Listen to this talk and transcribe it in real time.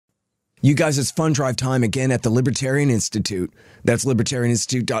You guys, it's fund drive time again at the Libertarian Institute. That's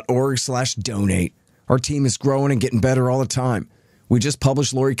libertarianinstitute.org/donate. Our team is growing and getting better all the time. We just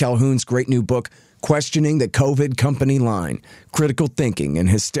published Lori Calhoun's great new book, Questioning the COVID Company Line, Critical Thinking in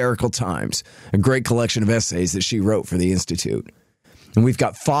Hysterical Times, a great collection of essays that she wrote for the Institute. And we've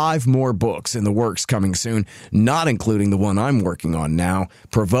got 5 more books in the works coming soon, not including the one I'm working on now,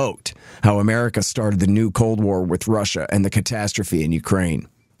 Provoked, How America Started the New Cold War with Russia and the Catastrophe in Ukraine.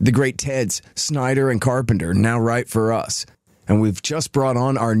 The great Teds, Snyder, and Carpenter now write for us. And we've just brought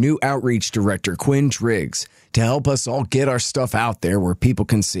on our new outreach director, Quinn Driggs, to help us all get our stuff out there where people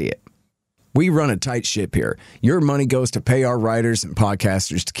can see it. We run a tight ship here. Your money goes to pay our writers and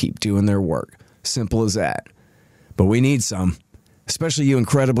podcasters to keep doing their work. Simple as that. But we need some, especially you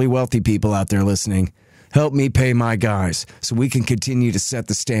incredibly wealthy people out there listening. Help me pay my guys so we can continue to set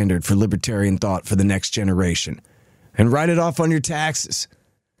the standard for libertarian thought for the next generation. And write it off on your taxes.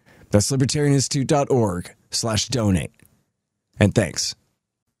 That's libertarianinstitute.org/donate. And thanks.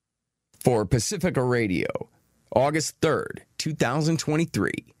 For Pacifica Radio, August 3rd,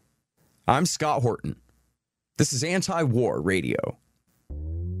 2023, I'm Scott Horton. This is Antiwar Radio.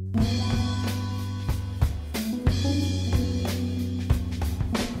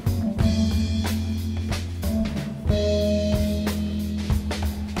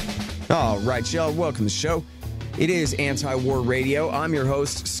 All right, y'all, welcome to the show. It is Anti-War Radio. I'm your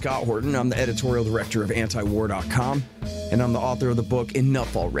host, Scott Horton. I'm the editorial director of antiwar.com, and I'm the author of the book,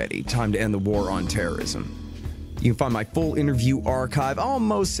 Enough Already, Time to End the War on Terrorism. You can find my full interview archive,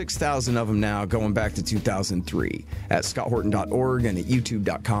 almost 6,000 of them now, going back to 2003, at scotthorton.org and at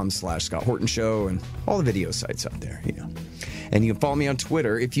youtube.com/Scott Horton Show and all the video sites out there, you know. And you can follow me on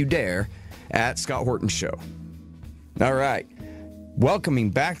Twitter, if you dare, at Scott Horton Show. All right. Welcoming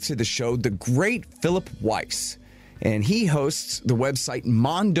back to the show, the great Philip Weiss. And he hosts the website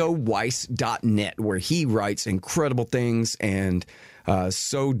mondoweiss.net, where he writes incredible things, and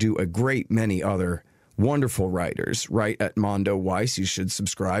so do a great many other wonderful writers right at Mondo Weiss. You should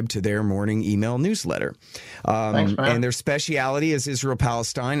subscribe to their morning email newsletter. Thanks, man. And their speciality is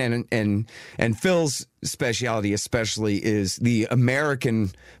Israel-Palestine, and Phil's speciality especially is the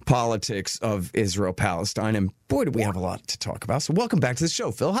American politics of Israel-Palestine. And boy, do we have a lot to talk about. So welcome back to the show,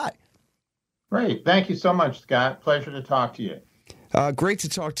 Phil. Hi. Great. Thank you so much, Scott. Pleasure to talk to you. Great to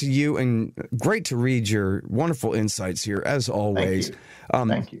talk to you, and great to read your wonderful insights here, as always.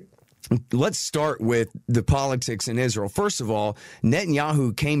 Thank you. Let's start with the politics in Israel. First of all,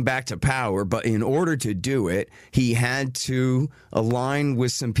 Netanyahu came back to power, but in order to do it, he had to align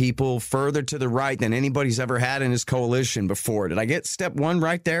with some people further to the right than anybody's ever had in his coalition before. Did I get step one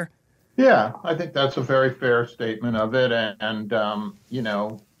right there? Yeah, I think that's a very fair statement of it. And you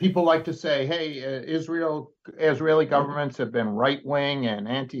know, people like to say, hey, Israeli governments have been right-wing and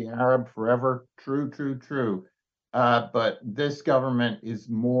anti-Arab forever. True. But this government is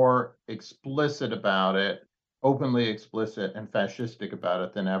more explicit about it, openly explicit and fascistic about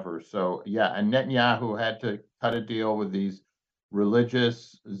it than ever. So, yeah, and Netanyahu had to cut a deal with these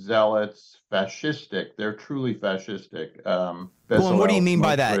religious zealots, fascistic. They're truly fascistic. Well, and what do you mean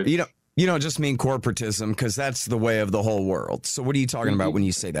by that? You don't just mean corporatism, because that's the way of the whole world. So what are you talking about when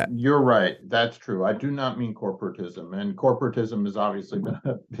you say that? You're right. That's true. I do not mean corporatism. And corporatism has obviously been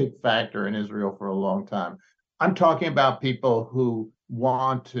a big factor in Israel for a long time. I'm talking about people who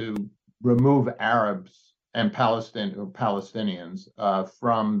want to remove Arabs and Palestinians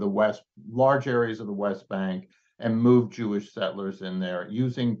from the West, large areas of the West Bank, and move Jewish settlers in there,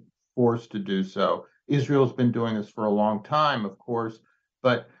 using force to do so. Israel's been doing this for a long time, of course,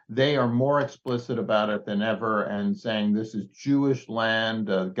 but they are more explicit about it than ever, and saying this is Jewish land,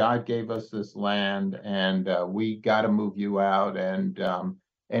 God gave us this land, and we got to move you out, and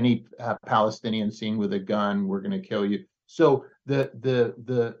any Palestinian seen with a gun, we're going to kill you. So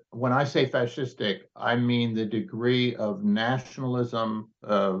the when I say fascistic, I mean the degree of nationalism,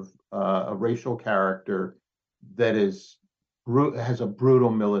 of a racial character that has a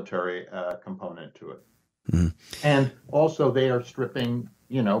brutal military component to it. Mm. And also they are stripping,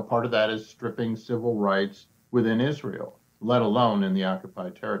 part of that is stripping civil rights within Israel, let alone in the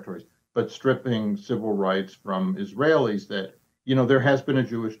occupied territories, but stripping civil rights from Israelis that, there has been a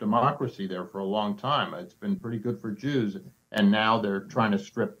Jewish democracy there for a long time. It's been pretty good for Jews, and now they're trying to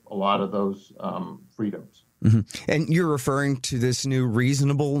strip a lot of those freedoms. Mm-hmm. And you're referring to this new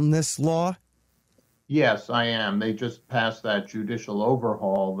reasonableness law? Yes, I am. They just passed that judicial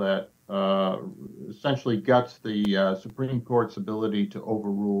overhaul that essentially guts the Supreme Court's ability to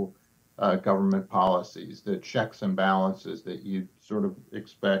overrule government policies, the checks and balances that you sort of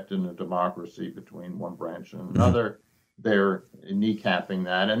expect in a democracy between one branch and another. they're kneecapping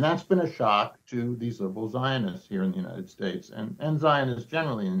that. And that's been a shock to these liberal Zionists here in the United States and Zionists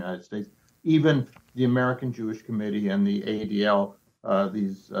generally in the United States. Even the American Jewish Committee and the ADL,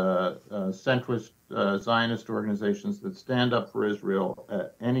 these centrist Zionist organizations that stand up for Israel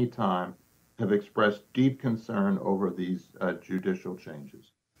at any time, have expressed deep concern over these judicial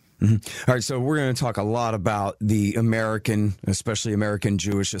changes. Mm-hmm. All right, so we're going to talk a lot about the American, especially American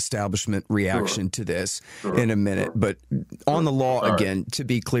Jewish establishment reaction to this in a minute. But on the law, again, to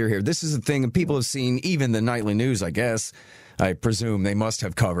be clear here, this is a thing that people have seen, even the nightly news, I guess, I presume they must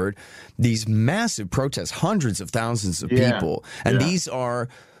have covered, these massive protests, hundreds of thousands of people. And these are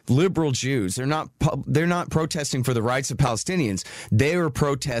liberal Jews. They're not protesting for the rights of Palestinians. They are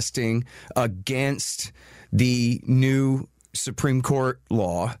protesting against the new Supreme Court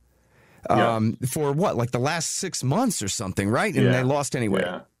law for what, like the last 6 months or something, right? And they lost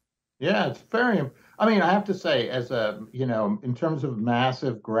anyway. Yeah, it's very, I mean, I have to say, as a, in terms of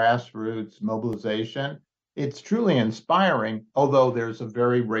massive grassroots mobilization, it's truly inspiring, although there's a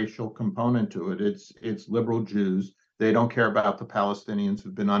very racial component to it. It's liberal Jews. They don't care about the Palestinians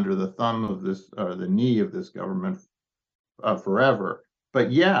who've been under the thumb of this, or the knee of this government forever.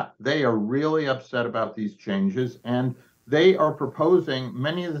 But yeah, they are really upset about these changes, and they are proposing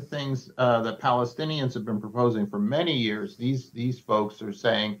many of the things that Palestinians have been proposing for many years. These folks are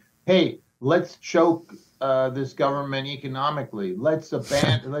saying, hey, let's choke this government economically. Let's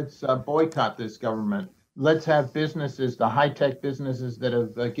boycott this government. Let's have businesses, the high-tech businesses that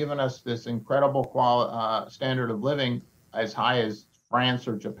have given us this incredible standard of living as high as France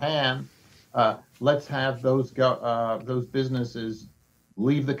or Japan. Let's have those businesses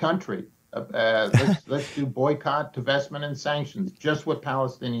leave the country. Let's do boycott, divestment, and sanctions. Just what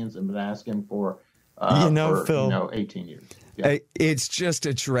Palestinians have been asking for Phil, 18 years. It's just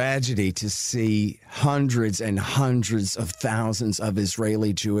a tragedy to see hundreds and hundreds of thousands of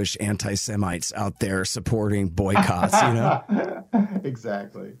Israeli Jewish anti-Semites out there supporting boycotts,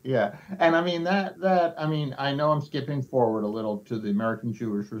 Exactly. Yeah. And I mean, I know I'm skipping forward a little to the American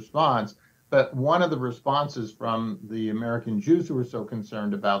Jewish response, but one of the responses from the American Jews who are so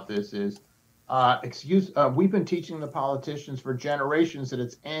concerned about this is, we've been teaching the politicians for generations that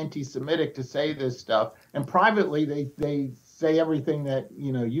it's anti-Semitic to say this stuff, and privately they say everything that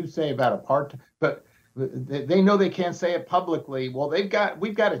you say about apartheid, but they know they can't say it publicly. Well, we've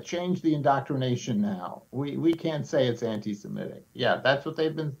got to change the indoctrination now. We can't say it's anti-Semitic. Yeah, that's what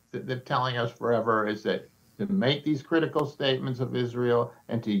they're telling us forever, is that to make these critical statements of Israel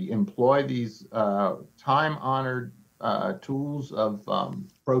and to employ these time-honored tools of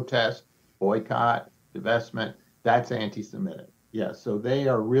protest, boycott, divestment, that's anti-Semitic. Yeah, so they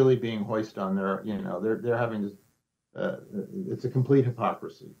are really being hoisted on their, they're having this, it's a complete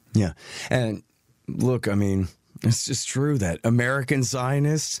hypocrisy. Yeah, and look, I mean, it's just true that American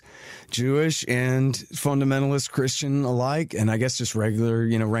Zionists, Jewish and fundamentalist Christian alike, and I guess just regular,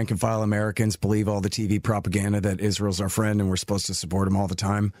 rank and file Americans believe all the TV propaganda that Israel's our friend and we're supposed to support him all the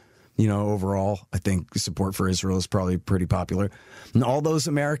time. Overall, I think support for Israel is probably pretty popular. And all those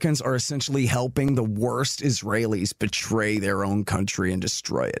Americans are essentially helping the worst Israelis betray their own country and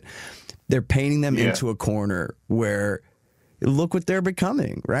destroy it. They're painting them into a corner where, look what they're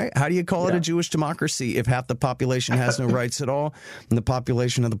becoming, right? How do you call it a Jewish democracy if half the population has no rights at all? And the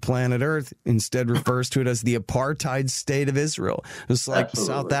population of the planet Earth instead refers to it as the apartheid state of Israel. It's like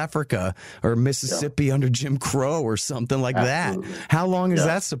South Africa or Mississippi under Jim Crow or something like that. How long is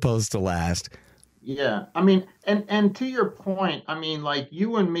that supposed to last? Yeah, I mean, and to your point, I mean, like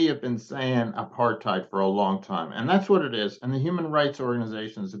you and me have been saying apartheid for a long time, and that's what it is. And the human rights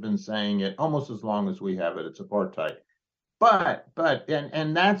organizations have been saying it almost as long as we have it. It's apartheid. But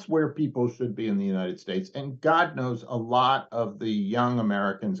that's where people should be in the United States. And God knows a lot of the young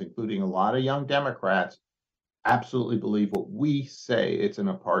Americans, including a lot of young Democrats, absolutely believe what we say it's an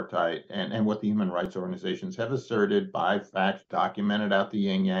apartheid, and what the human rights organizations have asserted by facts, documented out the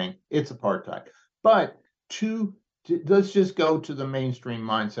yin yang, it's apartheid. But let's just go to the mainstream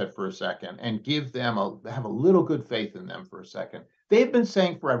mindset for a second and have a little good faith in them for a second. They've been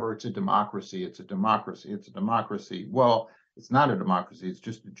saying forever, it's a democracy, it's a democracy, it's a democracy. Well, it's not a democracy, it's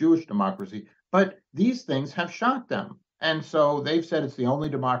just a Jewish democracy. But these things have shocked them. And so they've said it's the only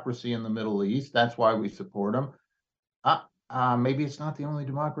democracy in the Middle East. That's why we support them. Maybe it's not the only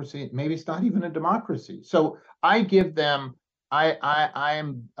democracy. Maybe it's not even a democracy. So I give them,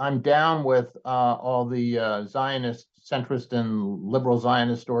 I'm down with all the Zionist, centrist, and liberal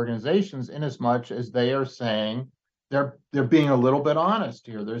Zionist organizations in as much as they are saying, they're being a little bit honest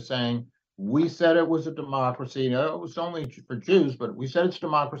here. They're saying, we said it was a democracy. No, it was only for Jews, but we said it's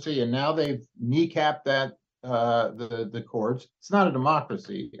democracy, and now they've kneecapped that the courts. It's not a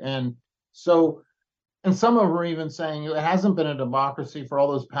democracy, and so. And some of them are even saying it hasn't been a democracy for all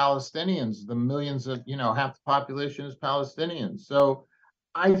those Palestinians, the millions of, half the population is Palestinians. So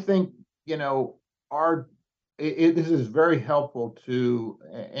I think, our this is very helpful to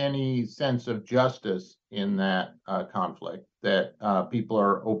any sense of justice in that conflict, that people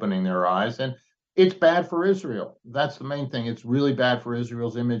are opening their eyes. And it's bad for Israel. That's the main thing. It's really bad for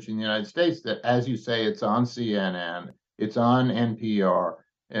Israel's image in the United States that, as you say, it's on CNN, it's on NPR,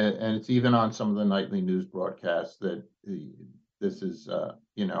 and it's even on some of the nightly news broadcasts that this is,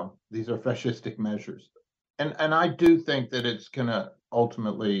 these are fascistic measures. And I do think that it's going to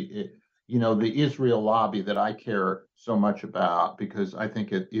ultimately, the Israel lobby that I care so much about, because I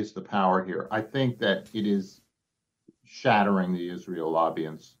think it is the power here. I think that it is shattering the Israel lobby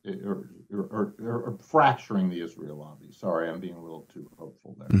or fracturing the Israel lobby. Sorry, I'm being a little too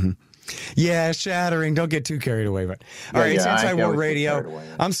hopeful there. Mm-hmm. Yeah, shattering. Don't get too carried away. But all right, it's Antiwar Radio.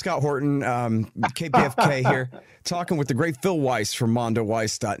 I'm Scott Horton, KPFK here, talking with the great Phil Weiss from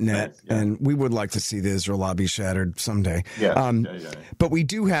mondoweiss.net, and we would like to see the Israel lobby shattered someday. Yes. But we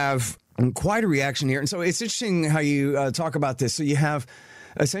do have quite a reaction here, and so it's interesting how you talk about this. So you have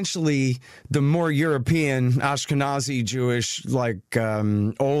essentially the more European, Ashkenazi Jewish,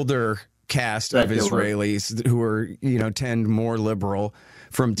 older cast of Israelis who are, tend more liberal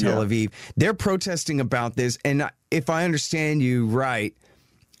from Tel Aviv. They're protesting about this. And if I understand you right,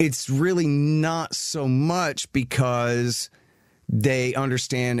 it's really not so much because they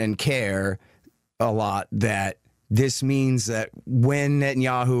understand and care a lot that this means that when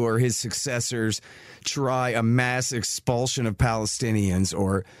Netanyahu or his successors try a mass expulsion of Palestinians,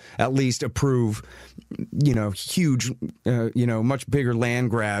 or at least approve, huge, much bigger land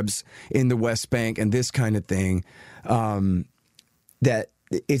grabs in the West Bank and this kind of thing, that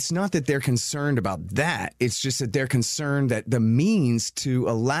it's not that they're concerned about that. It's just that they're concerned that the means to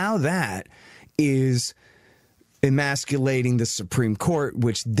allow that is emasculating the Supreme Court,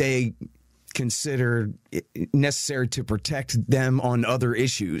 which they consider necessary to protect them on other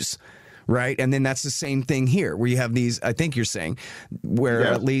issues, right? And then that's the same thing here, where you have these, I think you're saying, where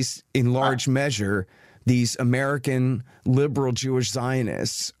at least in large measure, these American liberal Jewish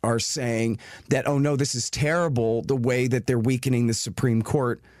Zionists are saying that, oh no, this is terrible, the way that they're weakening the Supreme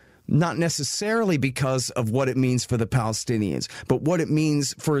Court, not necessarily because of what it means for the Palestinians, but what it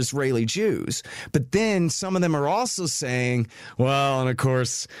means for Israeli Jews. But then some of them are also saying, well, and of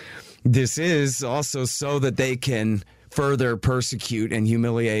course, this is also so that they can further persecute and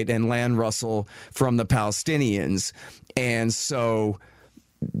humiliate and land rustle from the Palestinians. And so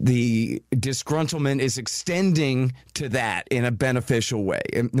the disgruntlement is extending to that in a beneficial way.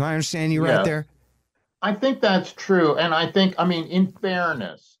 Am I understanding you right there? I think that's true. And I think, in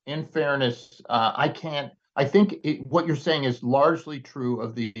fairness, I think what you're saying is largely true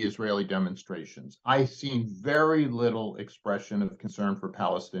of the Israeli demonstrations. I've seen very little expression of concern for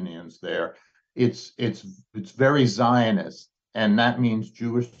Palestinians there. It's very Zionist, and that means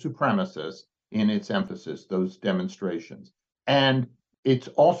Jewish supremacist in its emphasis, those demonstrations. And it's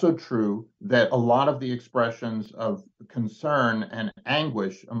also true that a lot of the expressions of concern and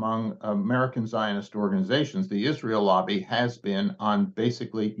anguish among American Zionist organizations, the Israel lobby, has been on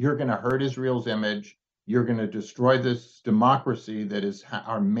basically, you're going to hurt Israel's image, you're going to destroy this democracy that is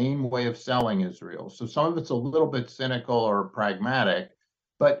our main way of selling Israel. So some of it's a little bit cynical or pragmatic,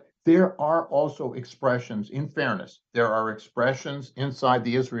 but there are also expressions, in fairness, there are expressions inside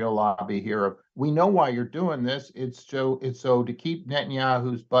the Israel lobby here of, we know why you're doing this. It's so to keep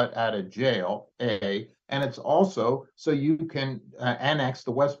Netanyahu's butt out of jail, A, and it's also so you can annex the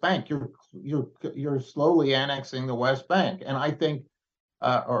West Bank. You're slowly annexing the West Bank, and I think,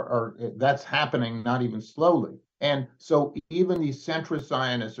 or that's happening not even slowly. And so even these centrist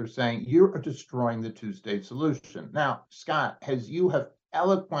Zionists are saying you're destroying the two-state solution. Now, Scott, you have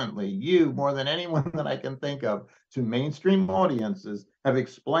eloquently, you more than anyone that I can think of, to mainstream audiences, have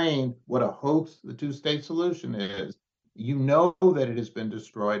explained what a hoax the two-state solution is. You know that it has been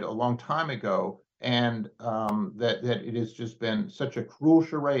destroyed a long time ago, and that it has just been such a cruel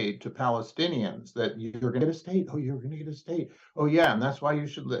charade to Palestinians that you're going to get a state. Oh, you're going to get a state. Oh, yeah, and that's why you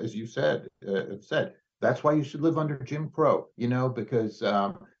should, as you said, that's why you should live under Jim Crow, because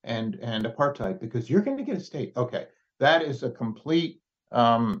and apartheid, because you're going to get a state. Okay, that is a complete.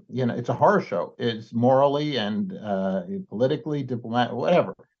 It's a horror show. It's morally and politically, diplomatic,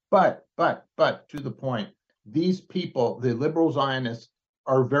 whatever. But to the point, these people, the liberal Zionists,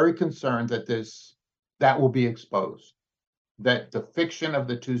 are very concerned that that will be exposed, that the fiction of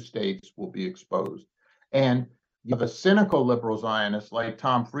the two states will be exposed. And You have a cynical liberal Zionist like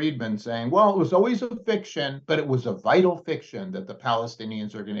Tom Friedman saying, well, it was always a fiction, but it was a vital fiction that the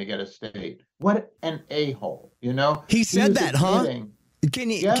Palestinians are going to get a state. What an a-hole, you know? He said that, huh? Can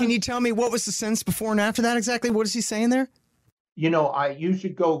Yes. you tell me what was the sentence before and after that exactly? What is he saying there? You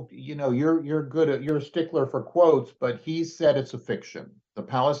should go, you're good at, you're a stickler for quotes, but he said it's a fiction. The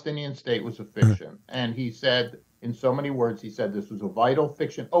Palestinian state was a fiction. And he said, in so many words, he said this was a vital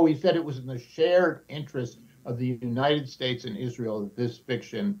fiction. Oh, he said it was in the shared interest of the United States and Israel that this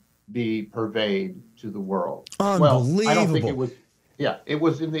fiction be purveyed to the world. Unbelievable. Well, I don't think it was. Yeah, it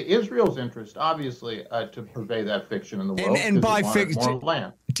was in the Israel's interest, obviously, to purvey that fiction in the world. And by fiction,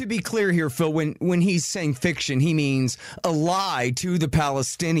 land. To be clear here, Phil, when he's saying fiction, he means a lie to the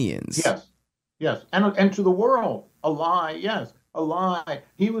Palestinians. Yes, and to the world, a lie. Yes, a lie.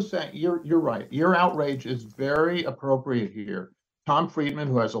 He was saying, you're right. Your outrage is very appropriate here. Tom Friedman,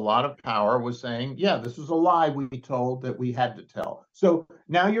 who has a lot of power, was saying, yeah, this was a lie we told that we had to tell. So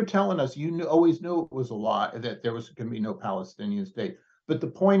now you're telling us always knew it was a lie, that there was going to be no Palestinian state. But the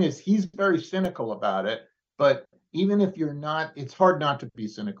point is, he's very cynical about it. But even if you're not, it's hard not to be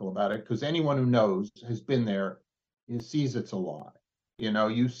cynical about it, because anyone who knows, has been there, sees it's a lie.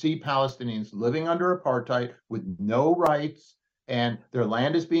 You see Palestinians living under apartheid with no rights, and their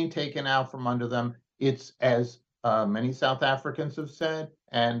land is being taken out from under them. It's as many South Africans have said,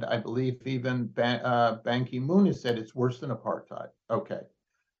 and I believe even Ban Ki-moon has said it's worse than apartheid. Okay,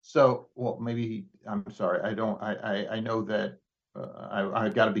 so maybe I'm sorry. I know that I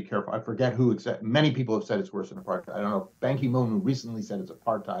got to be careful. I forget who exactly. Many people have said it's worse than apartheid. I don't know. Ban Ki-moon recently said it's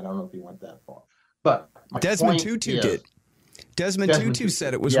apartheid. I don't know if he went that far, but Desmond Tutu did. Desmond Tutu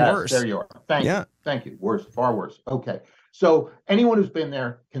said it was worse. There you are. Thank you. Worse, far worse. Okay. So anyone who's been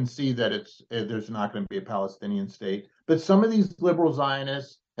there can see that there's not going to be a Palestinian state. But some of these liberal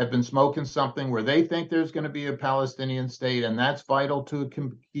Zionists have been smoking something where they think there's going to be a Palestinian state, and that's vital to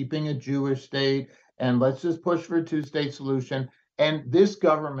keeping a Jewish state. And let's just push for a two-state solution. And this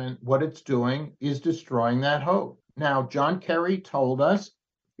government, what it's doing is destroying that hope. Now, John Kerry told us a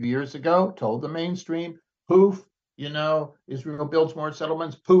few years ago, told the mainstream, poof, Israel builds more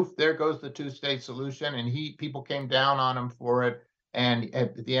settlements, poof, there goes the two-state solution. And people came down on him for it. And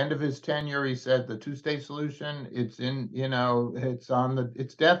at the end of his tenure, he said the two-state solution, it's on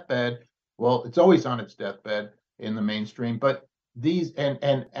its deathbed. Well, it's always on its deathbed in the mainstream. But these,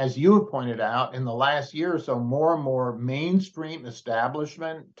 and as you have pointed out, in the last year or so, more and more mainstream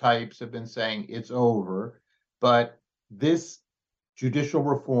establishment types have been saying it's over. But this judicial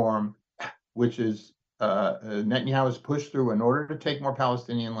reform, which is Netanyahu has pushed through in order to take more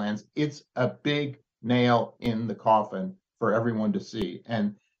Palestinian lands, it's a big nail in the coffin for everyone to see.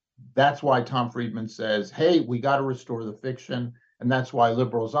 And that's why Tom Friedman says, hey, we got to restore the fiction. And that's why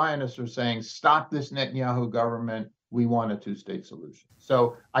liberal Zionists are saying, stop this Netanyahu government. We want a two-state solution.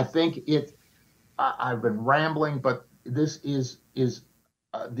 So I think I've been rambling, but this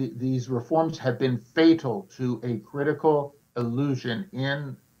these reforms have been fatal to a critical illusion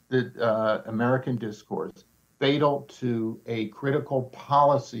in the American discourse, fatal to a critical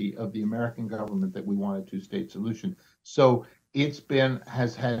policy of the American government that we want a two-state solution. So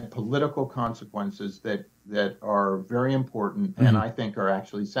has had political consequences that are very important and I think are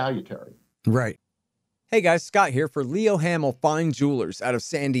actually salutary. Right. Hey guys, Scott here for Leo Hamill Fine Jewelers out of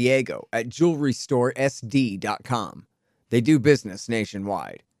San Diego at jewelrystoresd.com. They do business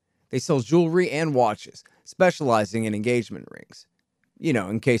nationwide. They sell jewelry and watches, specializing in engagement rings.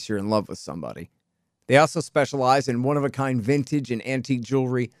 In case you're in love with somebody. They also specialize in one-of-a-kind vintage and antique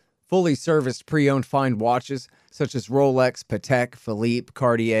jewelry, fully serviced pre-owned fine watches, such as Rolex, Patek, Philippe,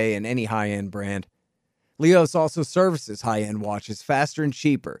 Cartier, and any high-end brand. Leos also services high-end watches faster and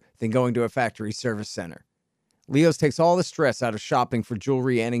cheaper than going to a factory service center. Leos takes all the stress out of shopping for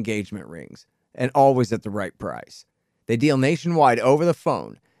jewelry and engagement rings, and always at the right price. They deal nationwide over the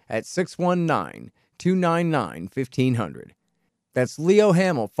phone at 619-299-1500. That's Leo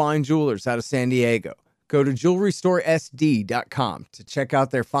Hamill Fine Jewelers out of San Diego. Go to jewelrystoresd.com to check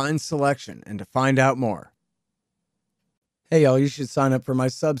out their fine selection and to find out more. Hey, y'all, you should sign up for my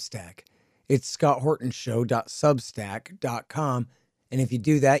Substack. It's scotthortonshow.substack.com. And if you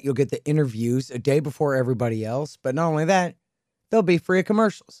do that, you'll get the interviews a day before everybody else. But not only that, they'll be free of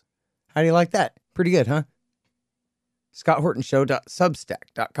commercials. How do you like that? Pretty good, huh?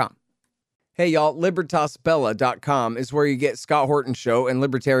 scotthortonshow.substack.com. Hey, y'all, LibertasBella.com is where you get Scott Horton Show and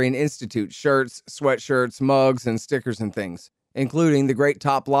Libertarian Institute shirts, sweatshirts, mugs, and stickers and things, including the great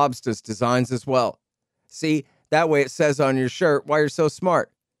Top Lobsters designs as well. See, that way it says on your shirt why you're so smart.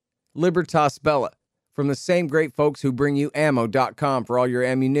 Libertas Bella, from the same great folks who bring you ammo.com for all your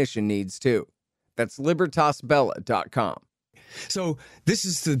ammunition needs, too. That's libertasbella.com. So this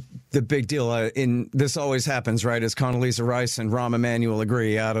is the big deal. This always happens, right? As Condoleezza Rice and Rahm Emanuel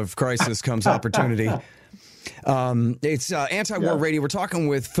agree, out of crisis comes opportunity. It's Antiwar Radio. We're talking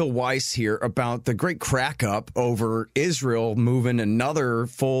with Phil Weiss here about the great crack up over Israel moving another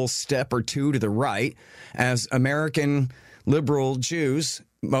full step or two to the right as American liberal Jews,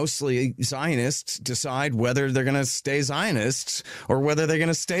 mostly Zionists, decide whether they're going to stay Zionists or whether they're going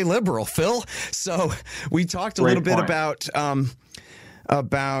to stay liberal. Phil, so we talked a little bit about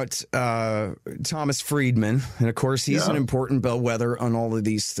Thomas Friedman, and of course he's an important bellwether on all of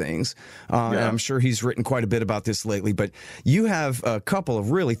these things. And I'm sure he's written quite a bit about this lately, but you have a couple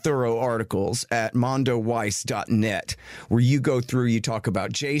of really thorough articles at mondoweiss.net where you go through, you talk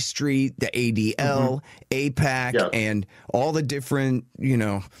about J Street, the ADL, AIPAC, and all the different,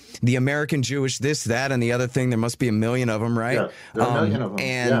 the American Jewish this, that, and the other thing. There must be a million of them, right? Yeah, there are a million of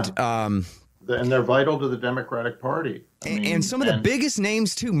them. And they're vital to the Democratic Party. And some of the biggest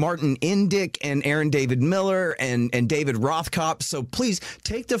names, too, Martin Indyk and Aaron David Miller and David Rothkopf. So please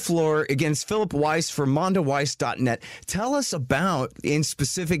take the floor against Philip Weiss from mondoweiss.net. Tell us about, in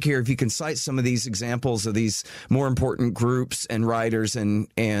specific here, if you can cite some of these examples of these more important groups and writers and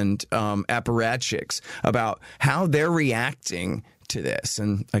apparatchiks about how they're reacting to this.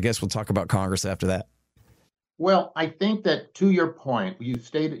 And I guess we'll talk about Congress after that. Well, I think that, to your point, you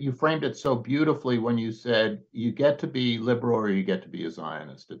framed it so beautifully when you said you get to be liberal or you get to be a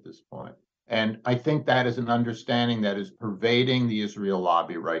Zionist at this point. And I think that is an understanding that is pervading the Israel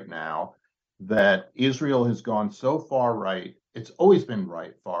lobby right now, that Israel has gone so far right. It's always been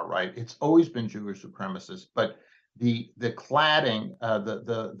far right. It's always been Jewish supremacist. But the cladding,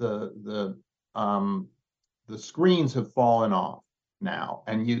 the screens have fallen off now,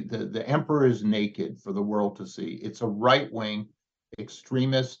 and the emperor is naked for the world to see. It's a right-wing,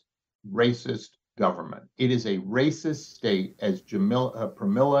 extremist, racist government. It is a racist state, as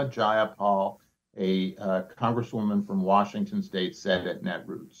Pramila Jayapal, a congresswoman from Washington State, said at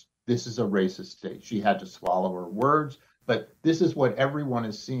Netroots. This is a racist state. She had to swallow her words, but this is what everyone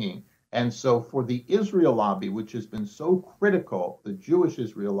is seeing. And so for the Israel lobby, which has been so critical, the Jewish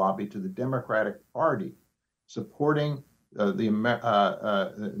Israel lobby, to the Democratic Party, supporting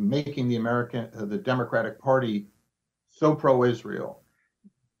making the Democratic Party so pro-Israel.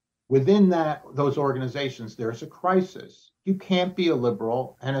 Within those organizations, there's a crisis. You can't be a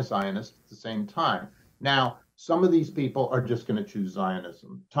liberal and a Zionist at the same time. Now, some of these people are just going to choose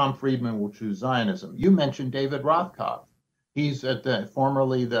Zionism. Tom Friedman will choose Zionism. You mentioned David Rothkopf. He's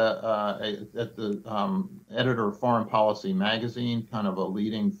formerly the editor of Foreign Policy magazine, kind of a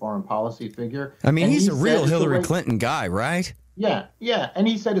leading foreign policy figure. I mean, he's a real Hillary Clinton guy, right? Yeah. And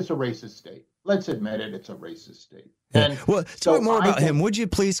he said it's a racist state. Let's admit it, it's a racist state. And well, talk more about him, would you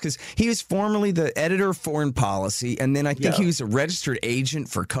please? Because he was formerly the editor of Foreign Policy, and then I think he was a registered agent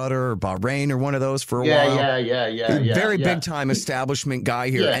for Qatar or Bahrain or one of those for a while. Very big time establishment guy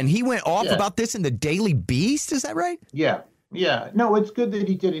here, and he went off about this in the Daily Beast. Is that right? Yeah. No, it's good that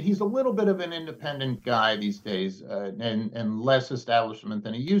he did it. He's a little bit of an independent guy these days, and less establishment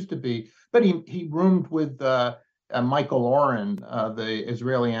than he used to be. But he roomed with Michael Oren, the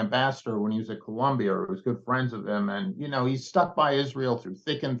Israeli ambassador, when he was at Columbia, or was good friends of him. And, he stuck by Israel through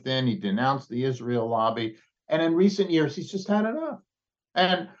thick and thin. He denounced the Israel lobby. And in recent years, he's just had enough.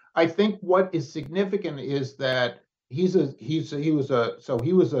 And I think what is significant is that he was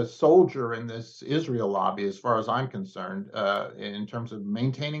a soldier in this Israel lobby, as far as I'm concerned, in terms of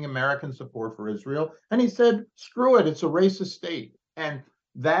maintaining American support for Israel. And he said, screw it, it's a racist state. And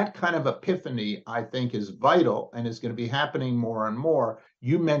that kind of epiphany, I think, is vital and is going to be happening more and more.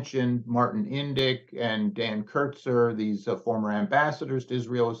 You mentioned Martin Indyk and Dan Kurtzer, these former ambassadors to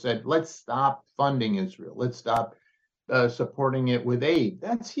Israel, who said, let's stop funding Israel. Let's stop supporting it with aid.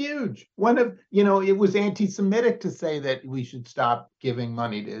 That's huge. It was anti-Semitic to say that we should stop giving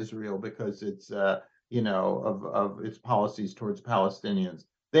money to Israel because it's, of its policies towards Palestinians.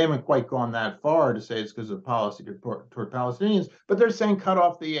 They haven't quite gone that far to say it's because of policy toward Palestinians, but they're saying cut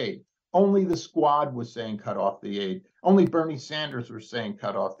off the aid. Only the Squad was saying cut off the aid. Only Bernie Sanders was saying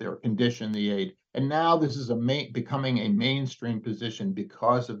cut off or condition the aid. And now this is becoming a mainstream position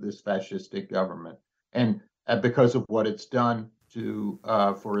because of this fascistic government and because of what it's done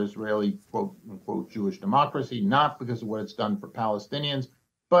for Israeli quote unquote Jewish democracy, not because of what it's done for Palestinians,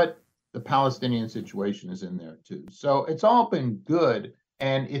 but the Palestinian situation is in there too. So it's all been good.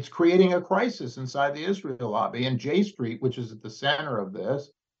 And it's creating a crisis inside the Israel lobby. And J Street, which is at the center of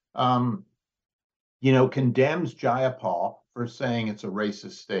this, condemns Jayapal for saying it's a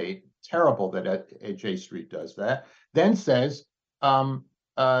racist state. Terrible that J Street does that. Then says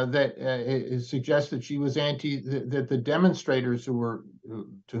it suggests that she was that the demonstrators to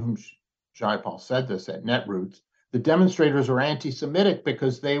whom Jai Paul said this at Netroots, the demonstrators were anti-Semitic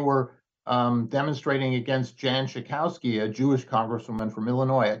because they were demonstrating against Jan Schakowsky, a Jewish congresswoman from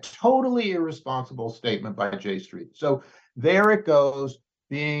Illinois. A totally irresponsible statement by J Street. So there it goes,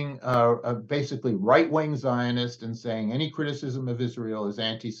 being basically right-wing Zionist and saying any criticism of Israel is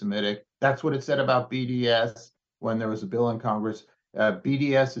anti-Semitic. That's what it said about BDS when there was a bill in Congress.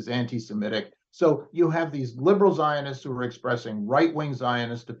 BDS is anti-Semitic. So you have these liberal Zionists who are expressing right-wing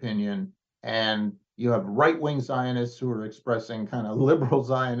Zionist opinion, and you have right-wing Zionists who are expressing kind of liberal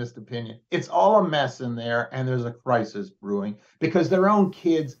Zionist opinion. It's all a mess in there, and there's a crisis brewing because their own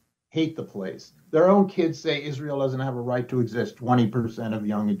kids hate the place. Their own kids say Israel doesn't have a right to exist. 20% of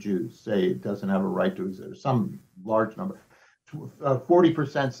young Jews say it doesn't have a right to exist, some large number.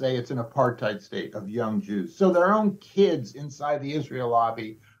 40% say it's an apartheid state of young Jews. So their own kids inside the Israel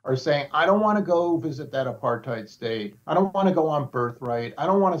lobby are saying, I don't want to go visit that apartheid state. I don't want to go on birthright. I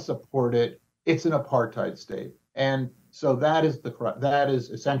don't want to support it. It's an apartheid state. And so that is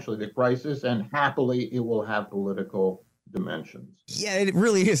essentially the crisis, and happily it will have political dimensions. Yeah, it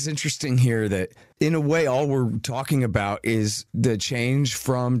really is interesting here that in a way all we're talking about is the change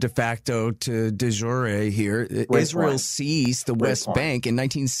from de facto to de jure here. Great Israel point. seized the West Bank in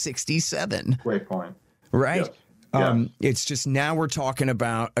 1967. Great point. Right? Yes. It's just now we're talking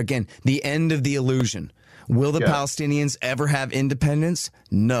about, again, the end of the illusion. Will the Palestinians ever have independence?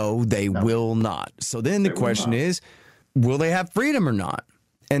 No, they will not. So then the question is, will they have freedom or not?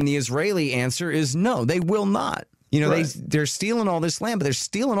 And the Israeli answer is no, they will not. You know, they're stealing all this land, but they're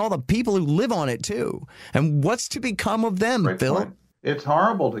stealing all the people who live on it, too. And what's to become of them, Phil? Point. It's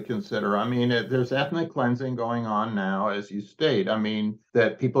horrible to consider. I mean, there's ethnic cleansing going on now, as you state. I mean,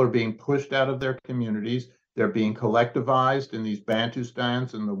 that people are being pushed out of their communities. They're being collectivized in these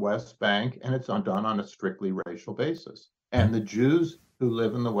Bantustans in the West Bank, and it's done on a strictly racial basis. And the Jews who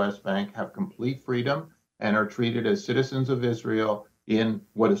live in the West Bank have complete freedom and are treated as citizens of Israel in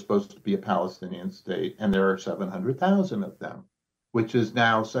what is supposed to be a Palestinian state, and there are 700,000 of them, which is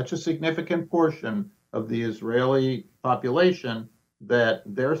now such a significant portion of the Israeli population that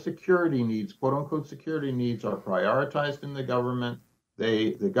their security needs, quote unquote security needs, are prioritized in the government.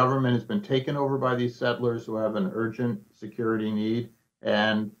 The government has been taken over by these settlers who have an urgent security need.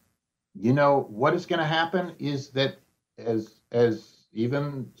 And, you know, what is going to happen is that as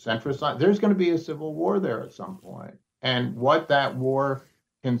even centrist, there's going to be a civil war there at some point. And what that war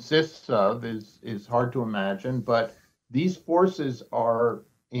consists of is hard to imagine, but these forces are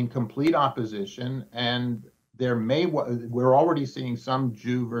in complete opposition, and we're already seeing some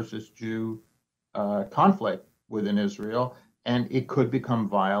Jew versus Jew conflict within Israel, and it could become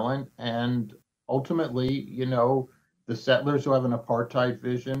violent. And ultimately, you know, the settlers who have an apartheid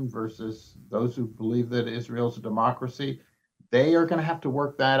vision versus those who believe that Israel's a democracy, they are going to have to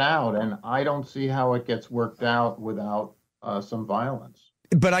work that out. And I don't see how it gets worked out without some violence.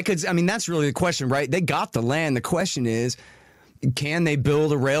 But I mean, that's really the question, right? They got the land. The question is, can they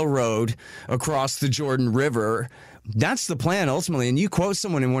build a railroad across the Jordan River? That's the plan ultimately. And you quote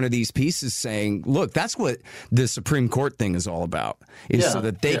someone in one of these pieces saying, look, that's what the Supreme Court thing is all about, is so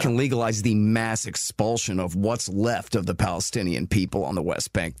that they can legalize the mass expulsion of what's left of the Palestinian people on the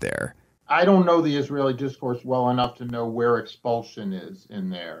West Bank there. I don't know the Israeli discourse well enough to know where expulsion is in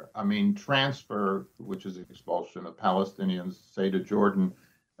there. I mean, transfer, which is expulsion of Palestinians, say, to Jordan,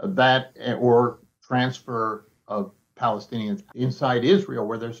 or transfer of Palestinians inside Israel,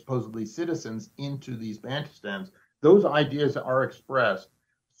 where they're supposedly citizens, into these Bantustans. Those ideas are expressed.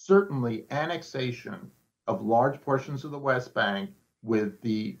 Certainly, annexation of large portions of the West Bank with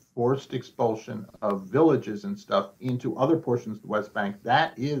the forced expulsion of villages and stuff into other portions of the West Bank,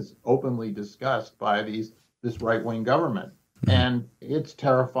 that is openly discussed by this right-wing government. And it's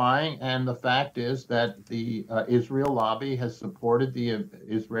terrifying. And the fact is that the Israel lobby has supported the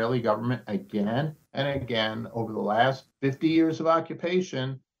Israeli government again and again over the last 50 years of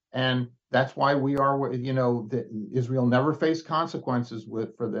occupation. And that's why we are, you know, Israel never faced consequences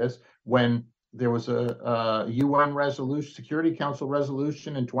for this. When there was a UN resolution, Security Council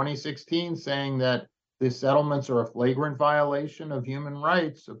resolution in 2016 saying that the settlements are a flagrant violation of human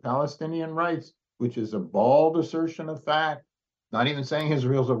rights, of Palestinian rights, which is a bald assertion of fact. Not even saying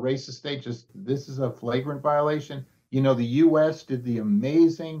Israel's a racist state, just this is a flagrant violation. You know, the U.S. did the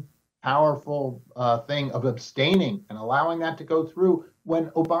amazing, powerful thing of abstaining and allowing that to go through when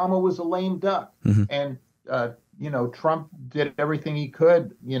Obama was a lame duck. And you know, Trump did everything he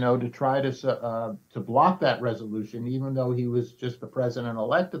could, you know, to try to block that resolution, even though he was just the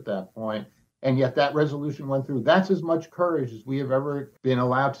president-elect at that point. And yet that resolution went through. That's as much courage as we have ever been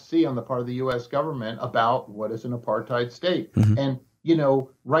allowed to see on the part of the U.S. government about what is an apartheid state. Mm-hmm. And,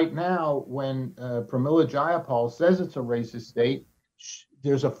 right now, when Pramila Jayapal says it's a racist state,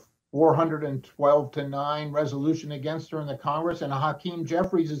 there's a 412-9 resolution against her in the Congress, and Hakeem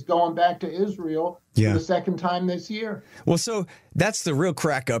Jeffries is going back to Israel for the second time this year. Well, so that's the real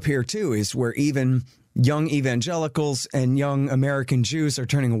crack up here, too, is where even young evangelicals and young American Jews are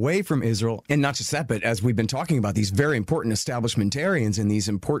turning away from Israel. And not just that, but as we've been talking about, these very important establishmentarians and these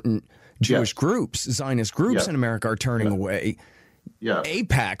important Jewish groups, Zionist groups in America are turning away. Yeah.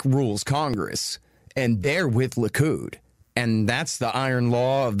 AIPAC rules Congress, and they're with Likud. And that's the iron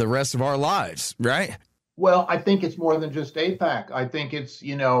law of the rest of our lives, right? Well, I think it's more than just AIPAC. I think it's,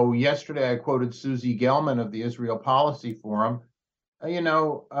 yesterday I quoted Susie Gelman of the Israel Policy Forum,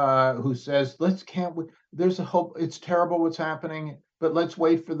 who says, there's a hope. It's terrible what's happening, but let's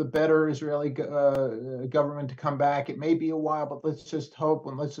wait for the better Israeli government to come back. It may be a while, but let's just hope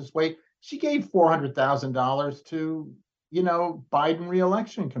and let's just wait. She gave $400,000 to, Biden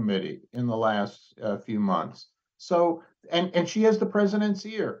re-election committee in the last few months. So, and she has the president's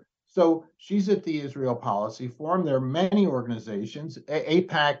ear. So she's at the Israel Policy Forum. There are many organizations.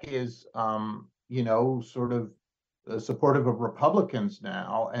 AIPAC is, sort of supportive of Republicans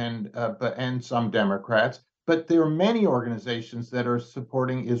now, and some Democrats. But there are many organizations that are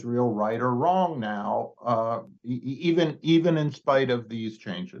supporting Israel, right or wrong now, even in spite of these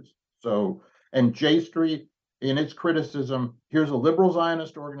changes. So, and J Street, in its criticism, here's a liberal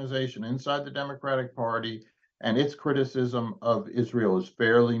Zionist organization inside the Democratic Party, and its criticism of Israel is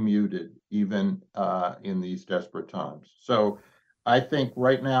fairly muted, even in these desperate times. So I think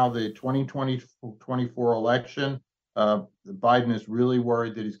right now, the 2024 election, Biden is really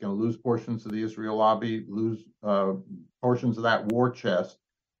worried that he's going to lose portions of the Israel lobby, lose portions of that war chest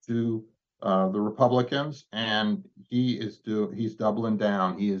to the Republicans, and he's doubling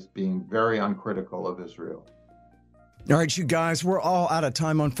down. He is being very uncritical of Israel. All right, you guys, we're all out of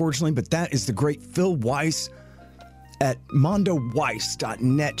time, unfortunately, but that is the great Phil Weiss at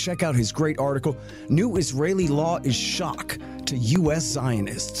mondoweiss.net. Check out his great article, New Israeli Law is Shock to U.S.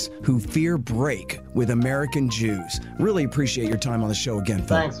 Zionists Who Fear Break with American Jews. Really appreciate your time on the show again,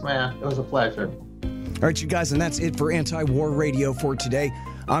 Phil. Thanks, man. It was a pleasure. All right, you guys, and that's it for Anti-War Radio for today.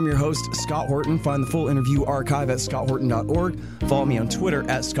 I'm your host, Scott Horton. Find the full interview archive at scotthorton.org. Follow me on Twitter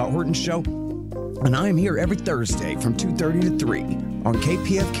at Scott Horton Show. And I am here every Thursday from 2:30 to 3 on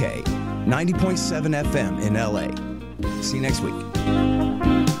KPFK 90.7 FM in LA. See you next week.